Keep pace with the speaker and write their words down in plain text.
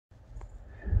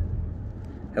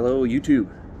Hello YouTube,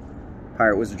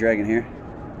 Pirate Wizard Dragon here.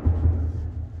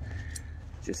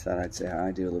 Just thought I'd say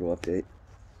hi, do a little update.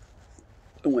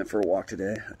 I went for a walk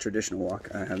today, a traditional walk.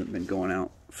 I haven't been going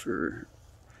out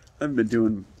I've been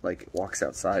doing like walks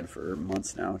outside for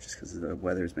months now just because the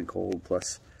weather's been cold.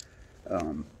 Plus,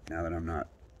 now that I'm not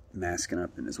masking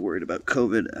up and as worried about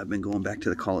COVID, I've been going back to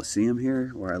the Coliseum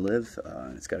here where I live.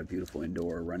 And it's got a beautiful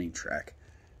indoor running track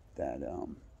that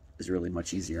is really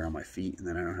much easier on my feet, and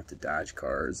then I don't have to dodge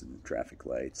cars and traffic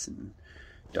lights and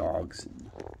dogs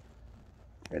and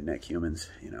redneck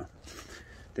humans, you know,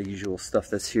 the usual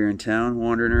stuff that's here in town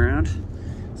wandering around.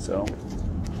 So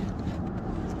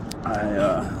I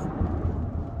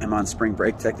am on spring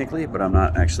break technically, but I'm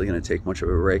not actually going to take much of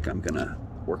a break. I'm going to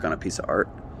work on a piece of art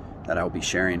that I'll be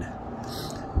sharing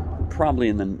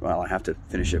probably well, I have to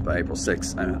finish it by April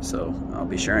 6th, so I'll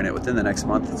be sharing it within the next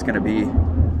month. It's going to be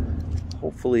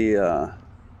hopefully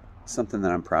something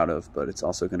that I'm proud of, but it's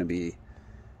also going to be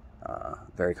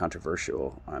very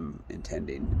controversial. I'm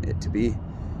intending it to be.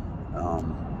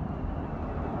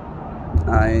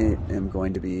 I am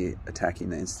going to be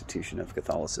attacking the institution of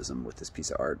Catholicism with this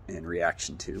piece of art in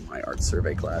reaction to my art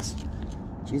survey class.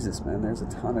 Jesus, man, there's a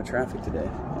ton of traffic today.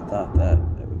 I thought that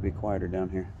it would be quieter down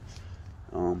here.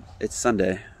 It's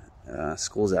Sunday.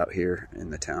 School's out here in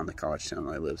the town, the college town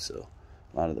that I live, so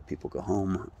a lot of the people go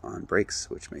home on breaks,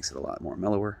 which makes it a lot more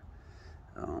mellower.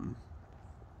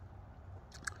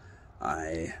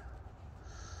 I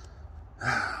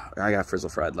got frizzle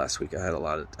fried last week. I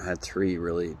had 3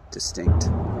 really distinct,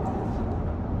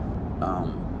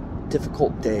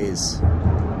 difficult days.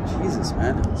 Jesus,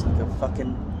 man, it was like a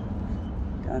fucking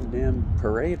goddamn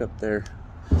parade up there.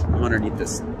 I'm underneath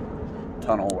this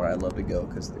tunnel where I love to go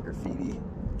because of the graffiti,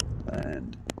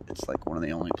 and it's like one of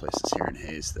the only places here in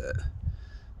Hayes that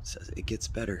says it gets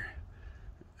better.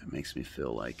 It makes me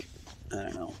feel like, I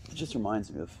don't know, it just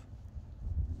reminds me of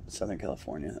Southern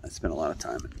California. I spent a lot of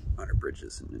time under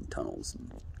bridges and in tunnels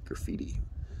and graffiti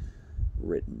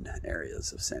written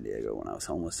areas of San Diego when I was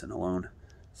homeless and alone.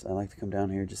 So I like to come down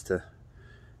here just to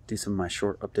do some of my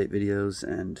short update videos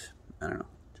and, I don't know,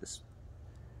 just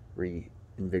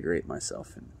reinvigorate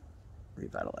myself and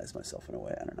revitalize myself in a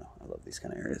way. I don't know. I love these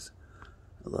kind of areas.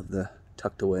 I love the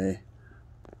tucked away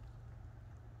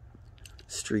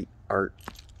street art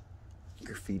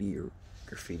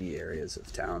graffiti areas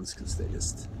of towns because they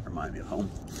just remind me of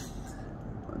home.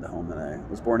 The home that I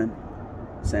was born in,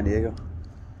 San Diego.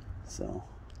 So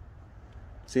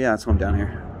yeah, that's why I'm down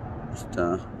here. Just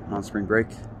I'm on spring break.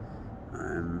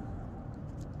 I'm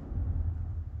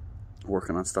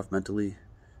working on stuff mentally.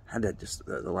 I had to just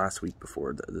the last week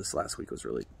before this last week was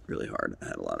really hard. I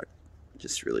had a lot of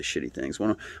just really shitty things.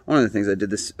 One of the things I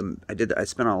did I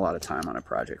spent a lot of time on a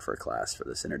project for a class, for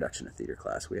this introduction to theater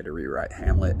class. We had to rewrite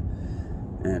Hamlet,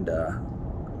 and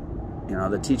you know,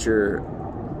 the teacher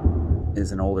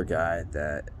is an older guy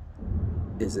that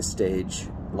is a stage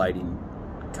lighting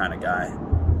kind of guy,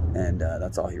 and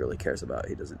that's all he really cares about.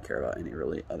 He doesn't care about any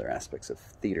really other aspects of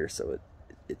theater, so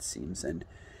it seems. And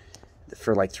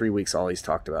for like 3 weeks, all he's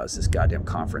talked about is this goddamn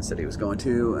conference that he was going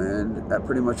to, and that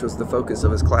pretty much was the focus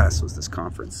of his class, was this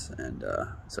conference. And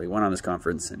so he went on this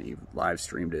conference and he live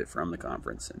streamed it from the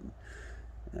conference, and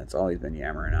that's all he's been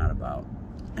yammering on about.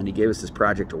 And he gave us this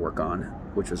project to work on,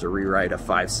 which was a rewrite of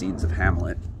 5 scenes of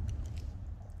Hamlet,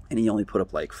 and he only put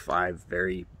up like 5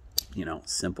 very, you know,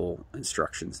 simple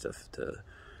instructions to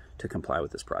comply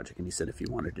with this project. And he said if you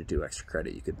wanted to do extra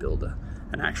credit, you could build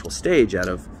an actual stage out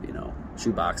of, you know,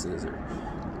 shoe boxes or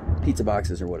pizza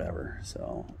boxes or whatever.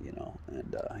 So, you know,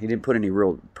 and he didn't put any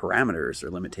real parameters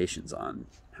or limitations on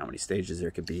how many stages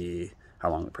there could be, how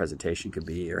long the presentation could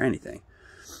be, or anything.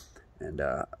 And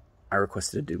I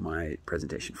requested to do my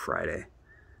presentation Friday.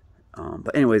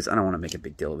 But anyways, I don't want to make a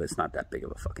big deal of it. It's not that big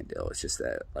of a fucking deal. It's just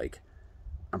that, like,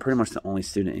 I'm pretty much the only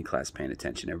student in class paying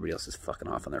attention. Everybody else is fucking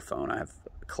off on their phone. I have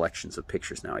collections of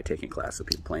pictures now I take in class of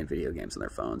people playing video games on their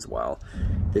phones while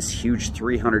this huge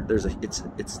 300,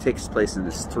 it takes place in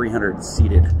this 300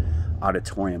 seated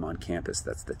auditorium on campus.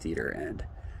 That's the theater, and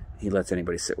he lets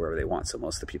anybody sit wherever they want. So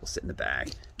most of the people sit in the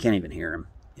back. Can't even hear him.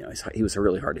 You know, he was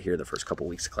really hard to hear the first couple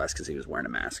weeks of class because he was wearing a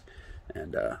mask,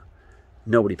 and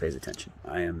nobody pays attention.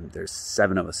 There's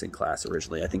 7 of us in class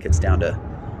originally. I think it's down to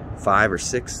 5 or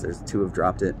 6. There's 2 have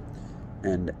dropped it,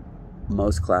 and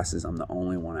most classes I'm the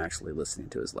only one actually listening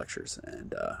to his lectures,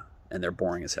 and they're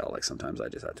boring as hell. Like sometimes I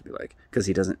just have to be like, because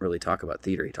he doesn't really talk about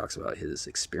theater. He talks about his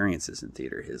experiences in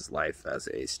theater, his life as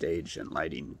a stage and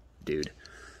lighting dude.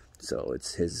 So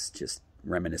it's his just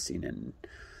reminiscing and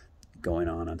going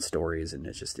on stories, and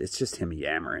it's just him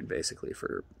yammering basically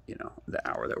for, you know, the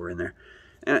hour that we're in there.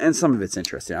 And some of it's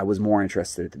interesting. I was more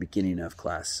interested at the beginning of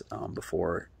class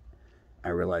before I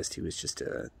realized he was just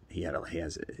he had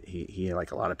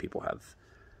like a lot of people have,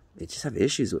 they just have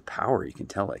issues with power. You can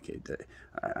tell, like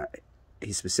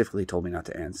he specifically told me not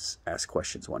to ask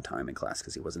questions one time in class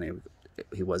because he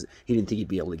didn't think he'd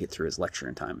be able to get through his lecture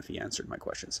in time if he answered my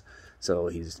questions. So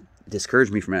he's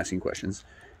discouraged me from asking questions.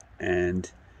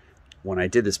 And when I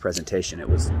did this presentation, it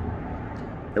was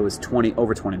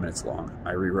over 20 minutes long.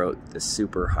 I rewrote this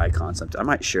super high concept. I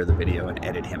might share the video and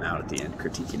edit him out at the end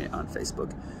critiquing it on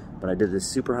Facebook. But I did this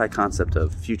super high concept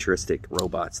of futuristic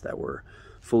robots that were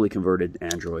fully converted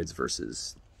androids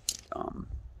versus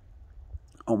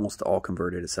almost all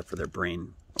converted except for their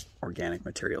brain organic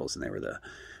materials. And they were the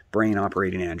brain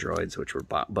operating androids, which were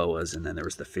BOAs. And then there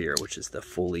was the FEAR, which is the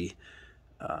fully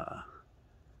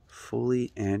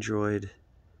android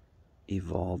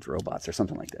evolved robots or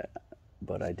something like that.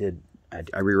 But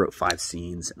I rewrote 5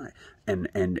 scenes,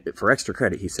 and for extra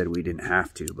credit, he said we didn't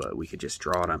have to, but we could just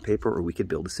draw it on paper or we could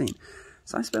build a scene.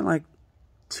 So I spent like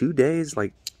 2 days,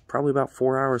 like probably about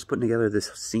 4 hours putting together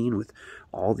this scene with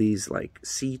all these like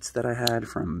seats that I had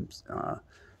from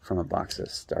a box of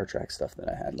Star Trek stuff that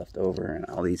I had left over, and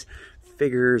all these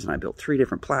figures, and I built 3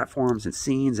 different platforms and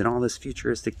scenes and all this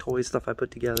futuristic toy stuff I put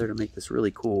together to make this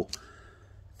really cool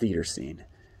theater scene.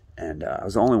 And I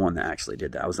was the only one that actually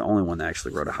did that. I was the only one that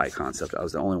actually wrote a high concept. I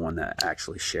was the only one that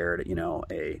actually shared, you know,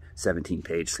 a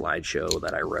 17-page slideshow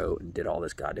that I wrote and did all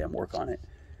this goddamn work on it.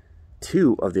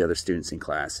 2 of the other students in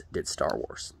class did Star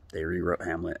Wars. They rewrote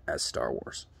Hamlet as Star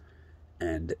Wars.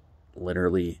 And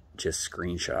literally just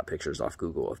screenshot pictures off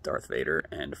Google of Darth Vader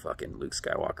and fucking Luke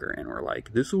Skywalker. And were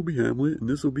like, this will be Hamlet and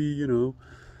this will be, you know,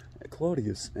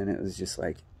 Claudius. And it was just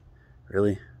like,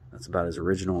 really? That's about as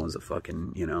original as a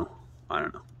fucking, you know, I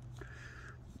don't know,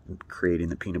 creating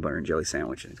the peanut butter and jelly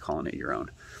sandwich and calling it your own.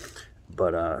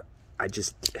 But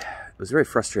it was very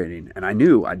frustrating, and I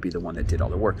knew I'd be the one that did all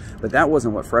the work. But that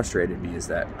wasn't what frustrated me, is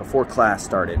that before class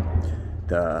started,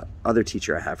 the other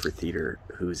teacher I have for theater,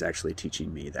 who's actually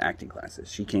teaching me the acting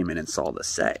classes, she came in and saw the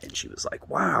set, and she was like,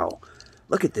 wow,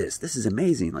 look at this is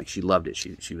amazing. Like, she loved it.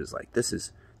 She was like, this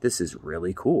is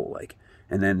really cool. Like,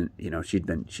 and then, you know,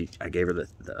 I gave her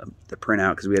the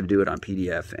printout, because we had to do it on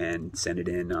PDF and send it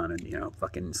in on a, you know,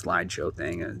 fucking slideshow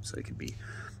thing, and so it could be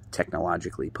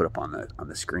technologically put up on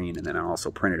the screen. And then I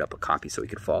also printed up a copy so he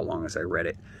could follow along as I read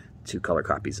it, 2 color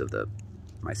copies of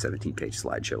my 17-page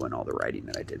slideshow and all the writing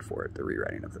that I did for it, the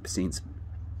rewriting of the scenes.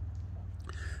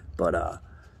 But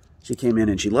she came in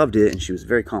and she loved it, and she was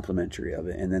very complimentary of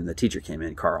it. And then the teacher came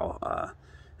in, Carl,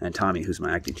 and Tommy, who's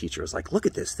my acting teacher, was like, look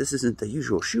at this. This isn't the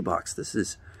usual shoebox. This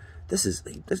is,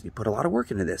 you put a lot of work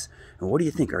into this. And what do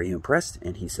you think? Are you impressed?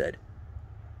 And he said,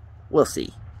 we'll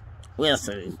see. We'll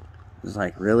see. I was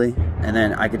like, really? And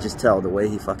then I could just tell the way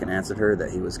he fucking answered her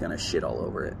that he was going to shit all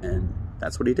over it. And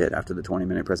that's what he did after the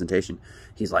 20-minute presentation.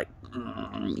 He's like,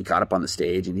 he got up on the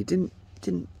stage, and he didn't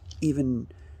even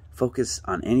focus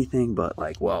on anything but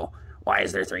like, well, why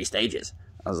is there 3 stages?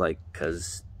 I was like,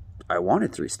 because I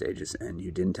wanted 3 stages, and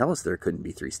you didn't tell us there couldn't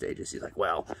be 3 stages. He's like,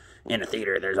 well, in a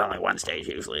theater, there's only 1 stage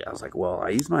usually. I was like, well, I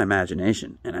used my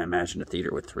imagination, and I imagined a theater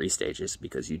with 3 stages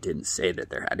because you didn't say that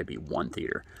there had to be 1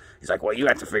 theater. He's like, well, you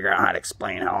have to figure out how to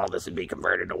explain how all this would be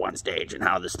converted to 1 stage and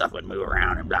how this stuff would move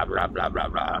around and blah, blah, blah, blah,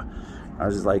 blah. I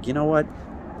was just like, you know what?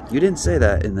 You didn't say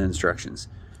that in the instructions.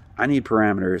 I need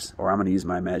parameters, or I'm going to use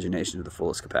my imagination to the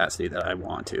fullest capacity that I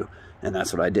want to. And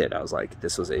that's what I did. I was like,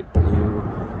 this was a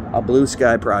blue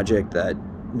sky project that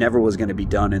never was going to be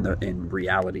done in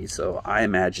reality. So I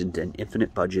imagined an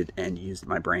infinite budget and used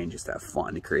my brain just to have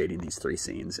fun creating these 3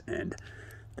 scenes. And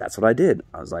that's what I did.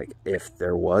 I was like, if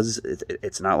there was,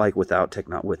 it's not like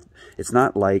it's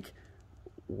not like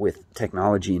with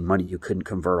technology and money, you couldn't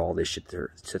convert all this shit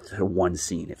to 1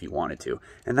 scene if you wanted to.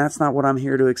 And that's not what I'm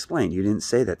here to explain. You didn't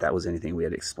say that was anything we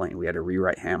had to explain. We had to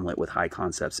rewrite Hamlet with high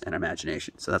concepts and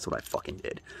imagination. So that's what I fucking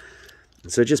did.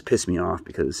 And so it just pissed me off,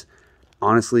 because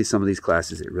honestly, some of these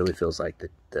classes, it really feels like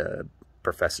the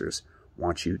professors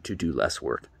want you to do less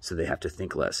work, so they have to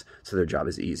think less, so their job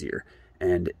is easier.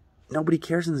 And nobody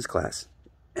cares in this class.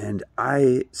 And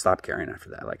I stopped caring after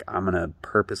that. Like, I'm going to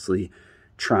purposely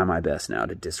try my best now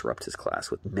to disrupt his class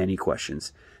with many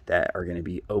questions that are going to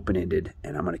be open-ended,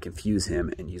 and I'm going to confuse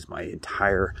him and use my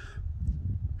entire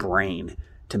brain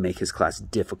to make his class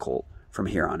difficult from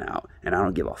here on out. And I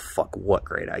don't give a fuck what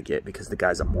grade I get, because the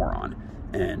guy's a moron.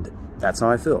 And that's how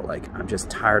I feel. Like, I'm just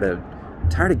tired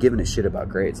of giving a shit about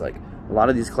grades. Like, a lot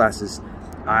of these classes,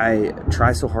 I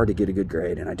try so hard to get a good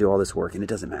grade, and I do all this work, and it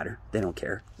doesn't matter. They don't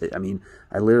care. I mean,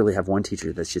 I literally have one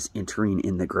teacher that's just entering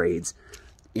in the grades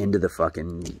into the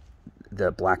fucking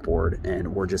the blackboard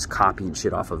and we're just copying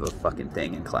shit off of a fucking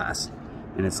thing in class.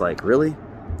 And it's like, really?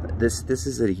 This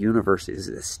is at a university. This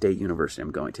is a state university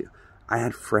I'm going to. I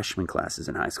had freshman classes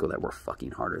in high school that were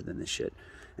fucking harder than this shit.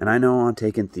 And I know I'm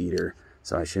taking theater,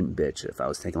 so I shouldn't bitch. If I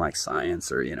was taking like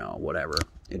science or, you know, whatever,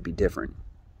 it'd be different.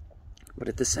 But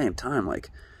at the same time, like,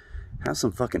 have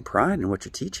some fucking pride in what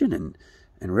you're teaching and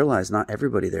realize not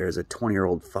everybody there is a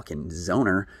 20-year-old fucking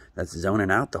zoner that's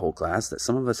zoning out the whole class, that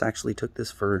some of us actually took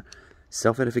this for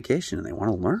self-edification and they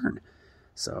want to learn.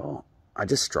 So I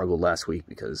just struggled last week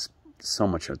because so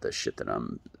much of the shit that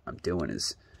I'm doing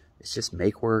is it's just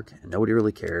make work and nobody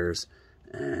really cares,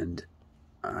 and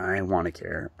I want to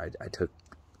care. I took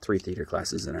 3 theater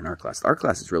classes and an art class. The art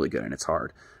class is really good and it's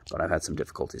hard, but I've had some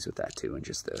difficulties with that too, and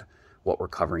just what we're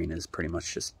covering is pretty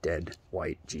much just dead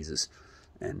white Jesus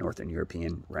and Northern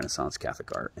European Renaissance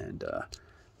Catholic art, and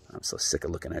I'm so sick of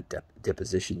looking at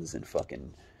depositions and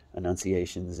fucking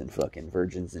annunciations and fucking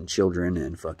virgins and children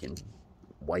and fucking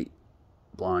white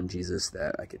blonde Jesus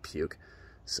that I could puke.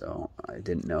 So I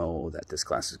didn't know that this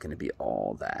class was going to be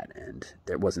all that, and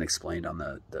that wasn't explained on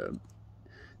the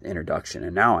introduction.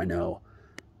 And now I know,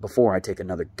 before I take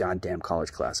another goddamn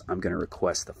college class, I'm going to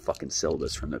request the fucking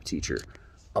syllabus from the teacher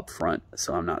up front,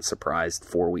 so I'm not surprised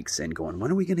 4 weeks in going,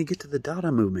 when are we going to get to the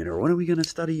Dada movement, or when are we going to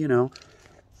study, you know,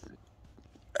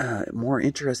 more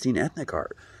interesting ethnic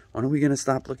art? When are we going to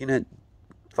stop looking at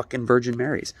fucking Virgin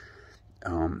Marys?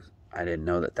 I didn't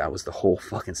know that was the whole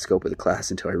fucking scope of the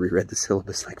class until I reread the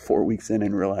syllabus like 4 weeks in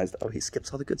and realized, oh, he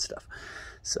skips all the good stuff.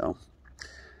 So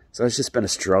it's just been a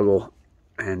struggle.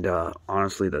 And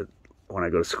honestly, when I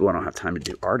go to school, I don't have time to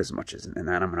do art as much and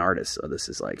that I'm an artist. So this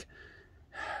is like,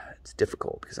 it's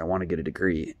difficult because I want to get a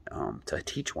degree to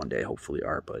teach one day, hopefully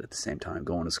art, but at the same time,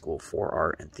 going to school for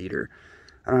art and theater,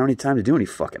 I don't have any time to do any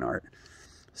fucking art.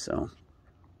 So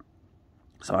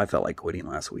I felt like quitting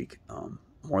last week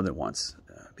more than once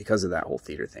because of that whole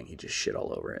theater thing. He just shit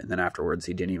all over it. And then afterwards,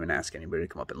 he didn't even ask anybody to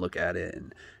come up and look at it,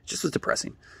 and it just was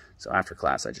depressing. So after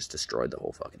class, I just destroyed the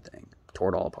whole fucking thing,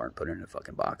 tore it all apart, put it in a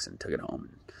fucking box, and took it home.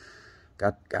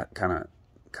 And got kind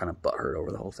of butthurt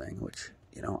over the whole thing, which,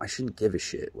 you know, I shouldn't give a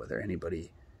shit whether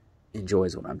anybody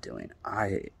enjoys what I'm doing.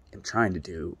 I am trying to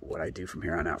do what I do from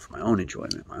here on out for my own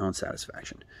enjoyment, my own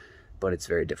satisfaction. But it's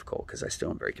very difficult because I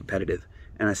still am very competitive,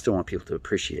 and I still want people to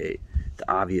appreciate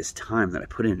the obvious time that I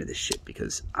put into this shit,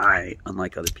 because I,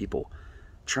 unlike other people,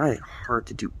 try hard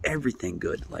to do everything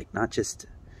good, like not just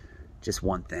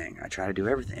one thing. I try to do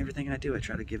everything I do. I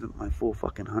try to give it my full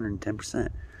fucking 110%.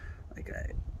 Like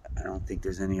I don't think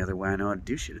there's any other way I know how to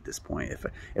do shit at this point.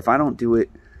 If I don't do it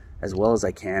as well as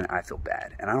I can, I feel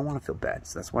bad, and I don't want to feel bad.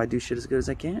 So that's why I do shit as good as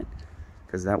I can,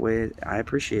 because that way I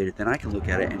appreciate it. Then I can look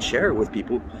at it and share it with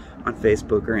people on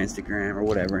Facebook or Instagram or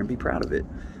whatever and be proud of it.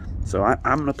 So I'm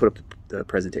going to put up the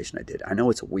presentation I did. I know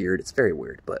it's weird. It's very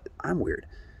weird, but I'm weird.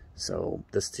 So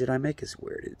the shit I make is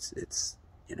weird. It's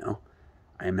you know,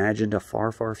 I imagined a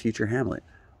far, far future Hamlet.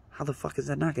 How the fuck is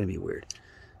that not going to be weird?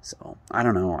 So I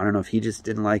don't know. I don't know if he just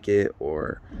didn't like it,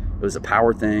 or it was a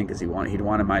power thing because he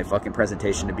wanted my fucking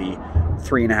presentation to be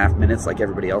 3.5 minutes like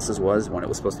everybody else's was, when it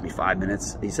was supposed to be 5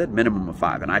 minutes. He said minimum of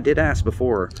 5, and I did ask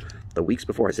before, the weeks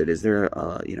before. I said, is there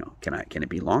you know, can it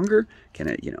be longer? Can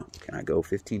I go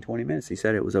 15, 20 minutes? He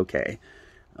said it was okay.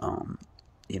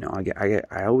 You know,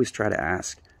 I always try to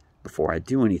ask before I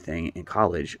do anything in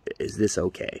college, is this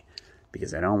okay?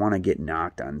 Because I don't want to get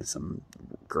knocked on some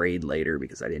grade later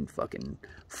because I didn't fucking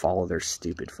follow their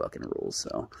stupid fucking rules.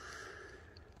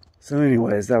 So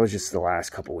anyways, that was just the last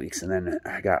couple weeks, and then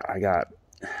I got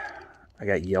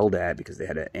yelled at because they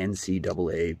had an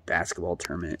NCAA basketball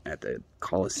tournament at the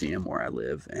Coliseum where I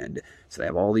live, and so they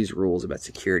have all these rules about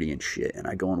security and shit, and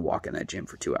I go and walk in that gym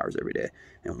for 2 hours every day.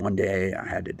 And one day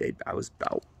I was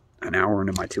about an hour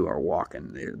into my 2-hour walk,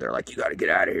 and they're like, you got to get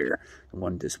out of here.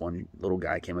 And this one little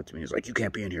guy came up to me and was like, you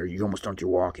can't be in here, you almost done your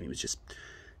walk. And he was just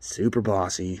super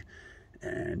bossy,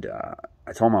 and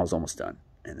I told him I was almost done.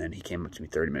 And then he came up to me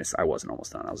 30 minutes. I wasn't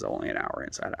almost done. I was only an hour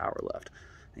in, so I had an hour left.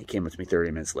 And he came up to me 30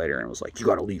 minutes later and was like, you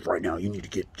got to leave right now. You need to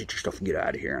get your stuff and get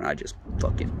out of here. And I just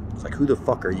fucking was like, who the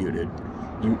fuck are you, dude?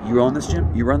 You own this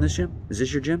gym? You run this gym? Is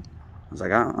this your gym? I was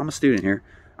like, I'm a student here.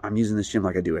 I'm using this gym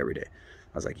like I do every day.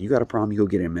 I was like, you got a problem, you go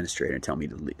get an administrator and tell me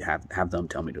to leave, have them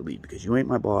tell me to leave, because you ain't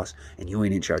my boss and you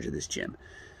ain't in charge of this gym.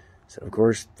 So, of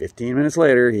course, 15 minutes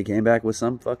later, he came back with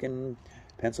some fucking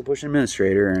pencil-pushing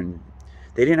administrator, and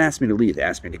they didn't ask me to leave. They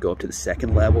asked me to go up to the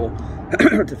second level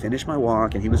to finish my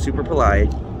walk, and he was super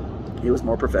polite. He was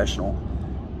more professional.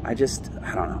 I don't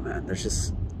know, man. There's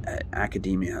just,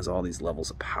 academia has all these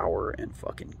levels of power and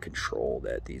fucking control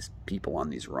that these people on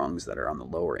these rungs that are on the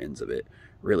lower ends of it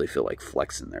really feel like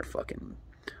flexing their fucking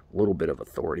little bit of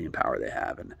authority and power they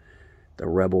have. And the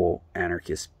rebel,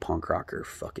 anarchist, punk rocker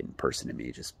fucking person in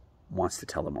me just wants to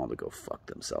tell them all to go fuck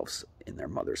themselves in their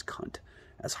mother's cunt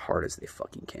as hard as they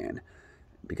fucking can.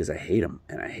 Because I hate them,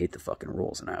 and I hate the fucking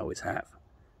rules, and I always have.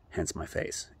 Hence my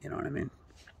face, you know what I mean?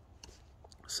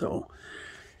 So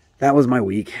that was my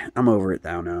week. I'm over it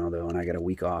now, though, and I got a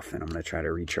week off, and I'm going to try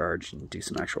to recharge and do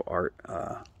some actual art.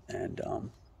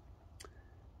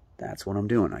 That's what I'm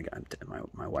doing. I got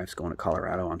my wife's going to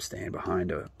Colorado. I'm staying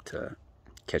behind to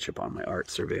catch up on my art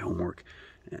survey homework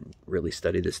and really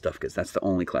study this stuff, because that's the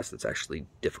only class that's actually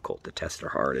difficult. The tests are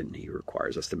hard, and he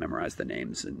requires us to memorize the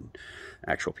names and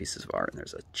actual pieces of art, and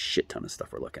there's a shit ton of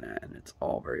stuff we're looking at, and it's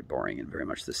all very boring and very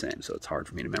much the same, so it's hard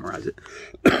for me to memorize it.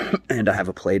 And I have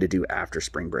a play to do after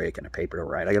spring break and a paper to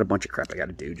write. I got a bunch of crap I got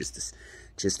to do just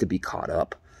to be caught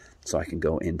up, so I can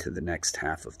go into the next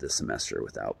half of the semester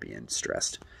without being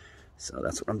stressed. So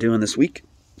that's what I'm doing this week,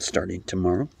 starting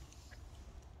tomorrow.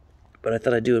 But I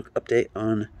thought I'd do an update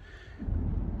on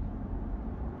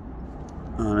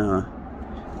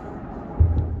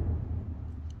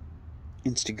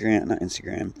Instagram, not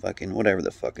Instagram, fucking whatever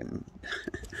the fucking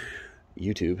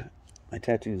YouTube. My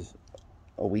tattoo's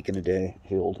a week and a day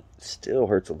healed. Still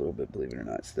hurts a little bit, believe it or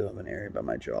not. Still have an area by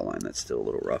my jawline that's still a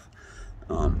little rough.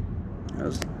 It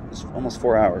was almost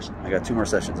 4 hours. I got 2 more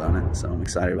sessions on it, so I'm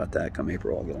excited about that. Come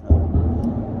April, I'll get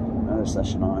another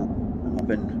session on it. And I've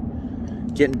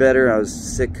been getting better. I was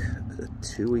sick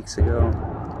 2 weeks ago.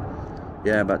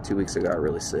 Yeah, about 2 weeks ago, I got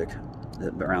really sick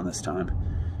around this time.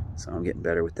 So I'm getting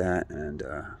better with that, and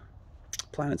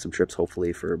planning some trips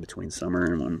hopefully for between summer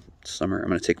and one summer. I'm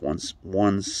going to take one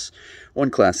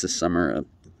class this summer,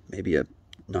 maybe a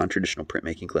non-traditional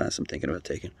printmaking class I'm thinking about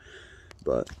taking.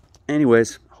 But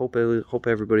anyways, hope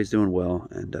everybody's doing well,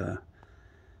 and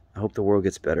I hope the world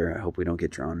gets better. I hope we don't get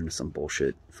drawn into some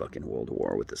bullshit fucking world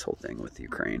war with this whole thing with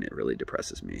Ukraine. It really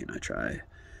depresses me, and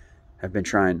I've been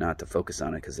trying not to focus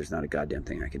on it, because there's not a goddamn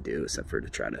thing I can do except for to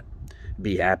try to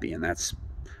be happy, and that's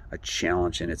a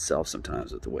challenge in itself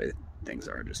sometimes with the way things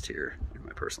are just here in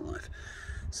my personal life.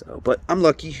 So, but I'm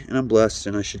lucky and I'm blessed,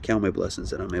 and I should count my blessings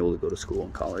that I'm able to go to school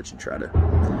and college and try to,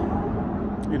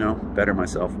 you know, better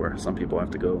myself, where some people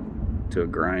have to go to a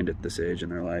grind at this age in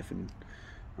their life, and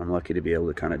I'm lucky to be able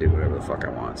to kind of do whatever the fuck I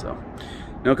want. So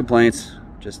no complaints,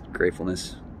 just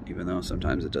gratefulness, even though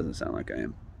sometimes it doesn't sound like I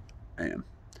am.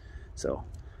 So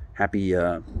happy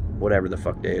whatever the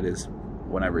fuck day it is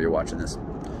whenever you're watching this,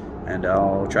 and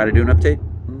I'll try to do an update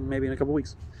maybe in a couple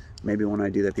weeks, maybe when I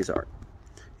do that piece of art.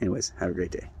 Anyways, have a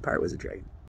great day. Pirate Wizard Dragon.